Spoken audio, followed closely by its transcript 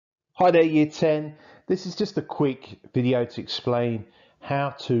Hi there, Year 10. This is just a quick video to explain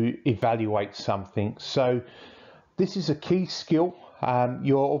how to evaluate something. So this is a key skill.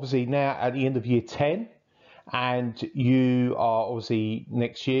 You're obviously now at the end of Year 10 and you are obviously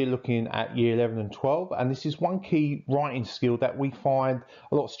next year looking at Year 11 and 12. And this is one key writing skill that we find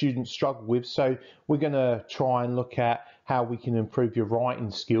a lot of students struggle with. So we're going to try and look at how we can improve your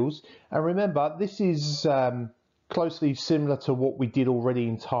writing skills. And remember, this is closely similar to what we did already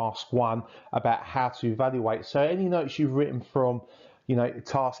in task 1 about how to evaluate. So any notes you've written from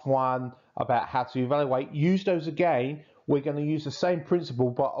task 1 about how to evaluate, use those again. We're going to use the same principle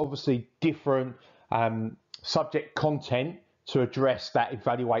but obviously different subject content to address that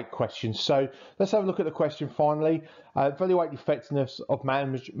evaluate question. So let's have a look at the question finally. Evaluate the effectiveness of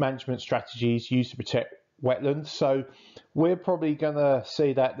management strategies used to protect wetlands. So we're probably going to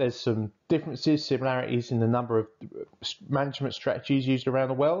see that there's some differences, similarities in the number of management strategies used around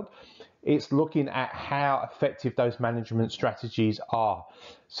the world. It's looking at how effective those management strategies are.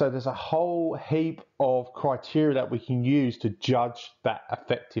 So there's a whole heap of criteria that we can use to judge that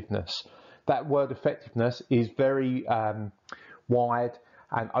effectiveness. That word effectiveness is very wide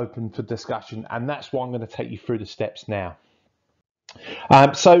and open for discussion, and that's why I'm going to take you through the steps now.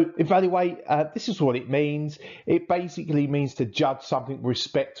 So evaluate, this is what it means. It basically means to judge something with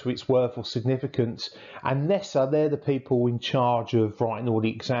respect to its worth or significance. And NESA, they're the people in charge of writing all the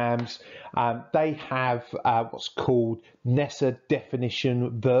exams. They have what's called NESA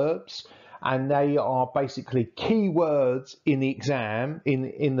definition verbs. And they are basically keywords in the exam,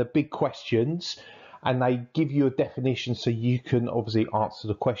 in the big questions, and they give you a definition so you can obviously answer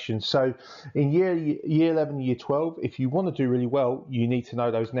the question. So in year 11, year 12, if you want to do really well, you need to know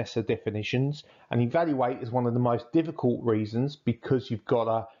those NESA definitions. And evaluate is one of the most difficult reasons because you've got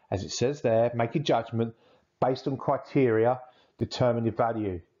to, as it says there, make a judgment based on criteria, determine the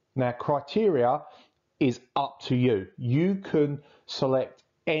value. Now, criteria is up to you. You can select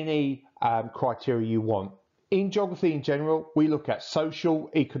any criteria you want. In geography in general, we look at social,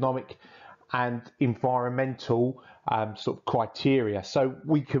 economic, and environmental sort of criteria. So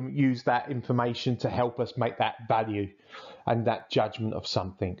we can use that information to help us make that value and that judgment of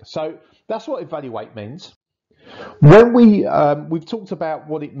something. So that's what evaluate means. When we've talked about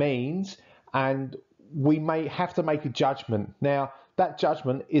what it means, and we may have to make a judgment. Now that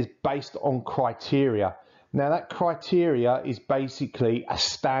judgment is based on criteria. Now that criteria is basically a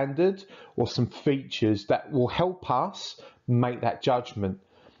standard or some features that will help us make that judgment.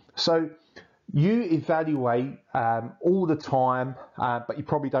 So you evaluate all the time, but you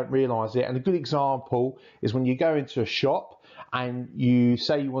probably don't realise it. And a good example is when you go into a shop and you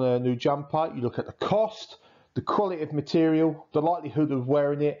say you want a new jumper, you look at the cost, the quality of material, the likelihood of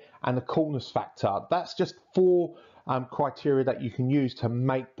wearing it, and the coolness factor. That's just 4 criteria that you can use to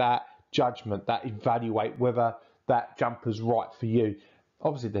make that judgment, that evaluate whether that jumper's right for you.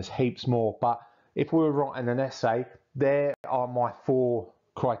 Obviously there's heaps more, but if we were writing an essay, there are my 4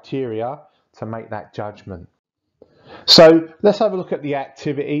 criteria to make that judgment. So let's have a look at the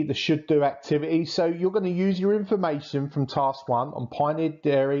activity, the should do activity. So you're going to use your information from task 1 on Pioneer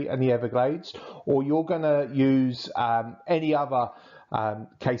Dairy and the Everglades, or you're going to use any other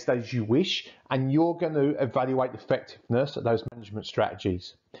case studies you wish, and you're going to evaluate the effectiveness of those management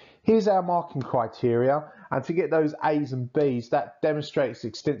strategies. Here's our marking criteria, and to get those A's and B's, that demonstrates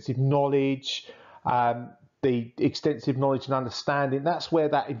extensive knowledge, the extensive knowledge and understanding. That's where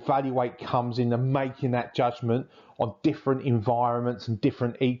that evaluate comes in, and making that judgment on different environments and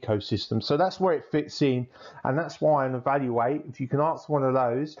different ecosystems. So that's where it fits in, and that's why an evaluate, if you can answer one of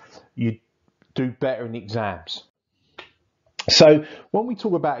those, you do better in exams. So when we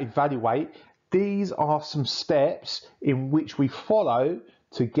talk about evaluate, these are some steps in which we follow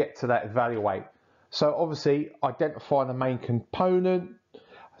to get to that evaluate. So obviously identify the main component.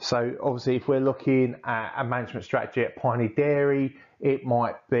 So obviously if we're looking at a management strategy at Pioneer Dairy, it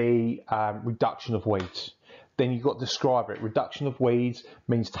might be reduction of weeds. Then you've got to describe it. Reduction of weeds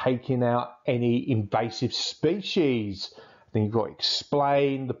means taking out any invasive species. Then you've got to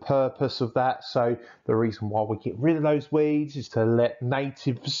explain the purpose of that. So the reason why we get rid of those weeds is to let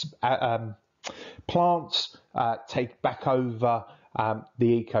native plants take back over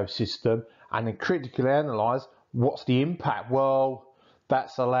the ecosystem, and then critically analyse what's the impact. Well,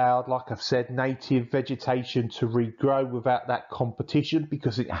 that's allowed, like I've said, native vegetation to regrow without that competition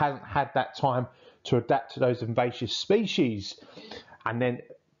because it hasn't had that time to adapt to those invasive species. And then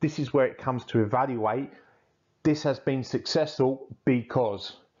this is where it comes to evaluate. This has been successful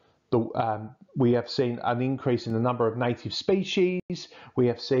because we have seen an increase in the number of native species. We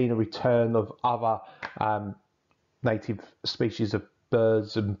have seen a return of other native species of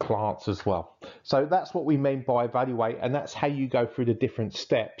birds and plants as well. So that's what we mean by evaluate, and that's how you go through the different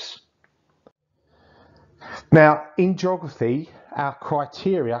steps. Now, in geography, our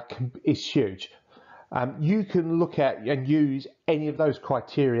criteria is huge. You can look at and use any of those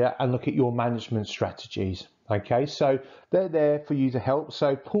criteria and look at your management strategies. Okay, so they're there for you to help.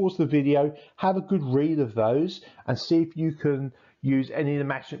 So pause the video, have a good read of those, and see if you can use any of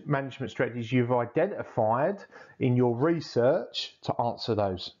the management strategies you've identified in your research to answer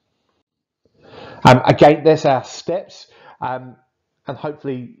those. Again, there's our steps, and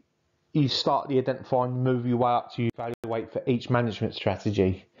hopefully you start to identify and move your way up to evaluate for each management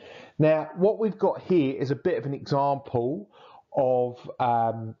strategy. Now, what we've got here is a bit of an example of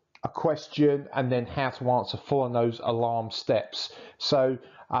a question and then how to answer following those alarm steps. So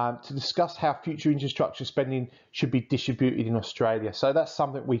to discuss how future infrastructure spending should be distributed in Australia. So that's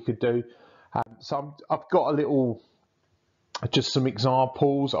something we could do. So I've got just some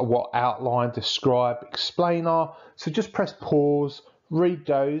examples of what outline, describe, explain are. So just press pause, read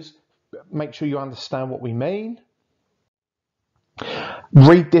those, make sure you understand what we mean.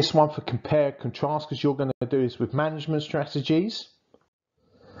 Read this one for compare and contrast, because you're going to do this with management strategies.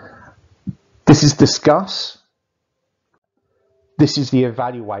 This is discuss. This is the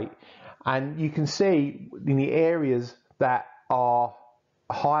evaluate. And you can see in the areas that are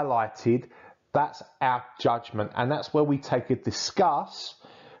highlighted, that's our judgment. And that's where we take a discuss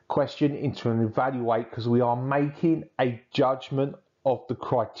question into an evaluate, because we are making a judgment of the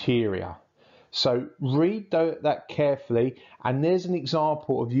criteria. So read that carefully, and there's an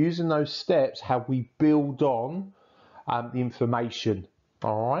example of using those steps, how we build on the information.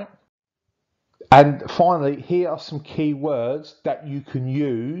 All right. And finally, here are some key words that you can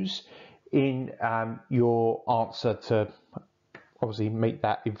use in your answer to obviously meet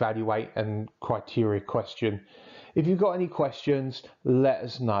that evaluate and criteria question. If you've got any questions, let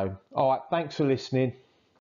us know. All right, thanks for listening.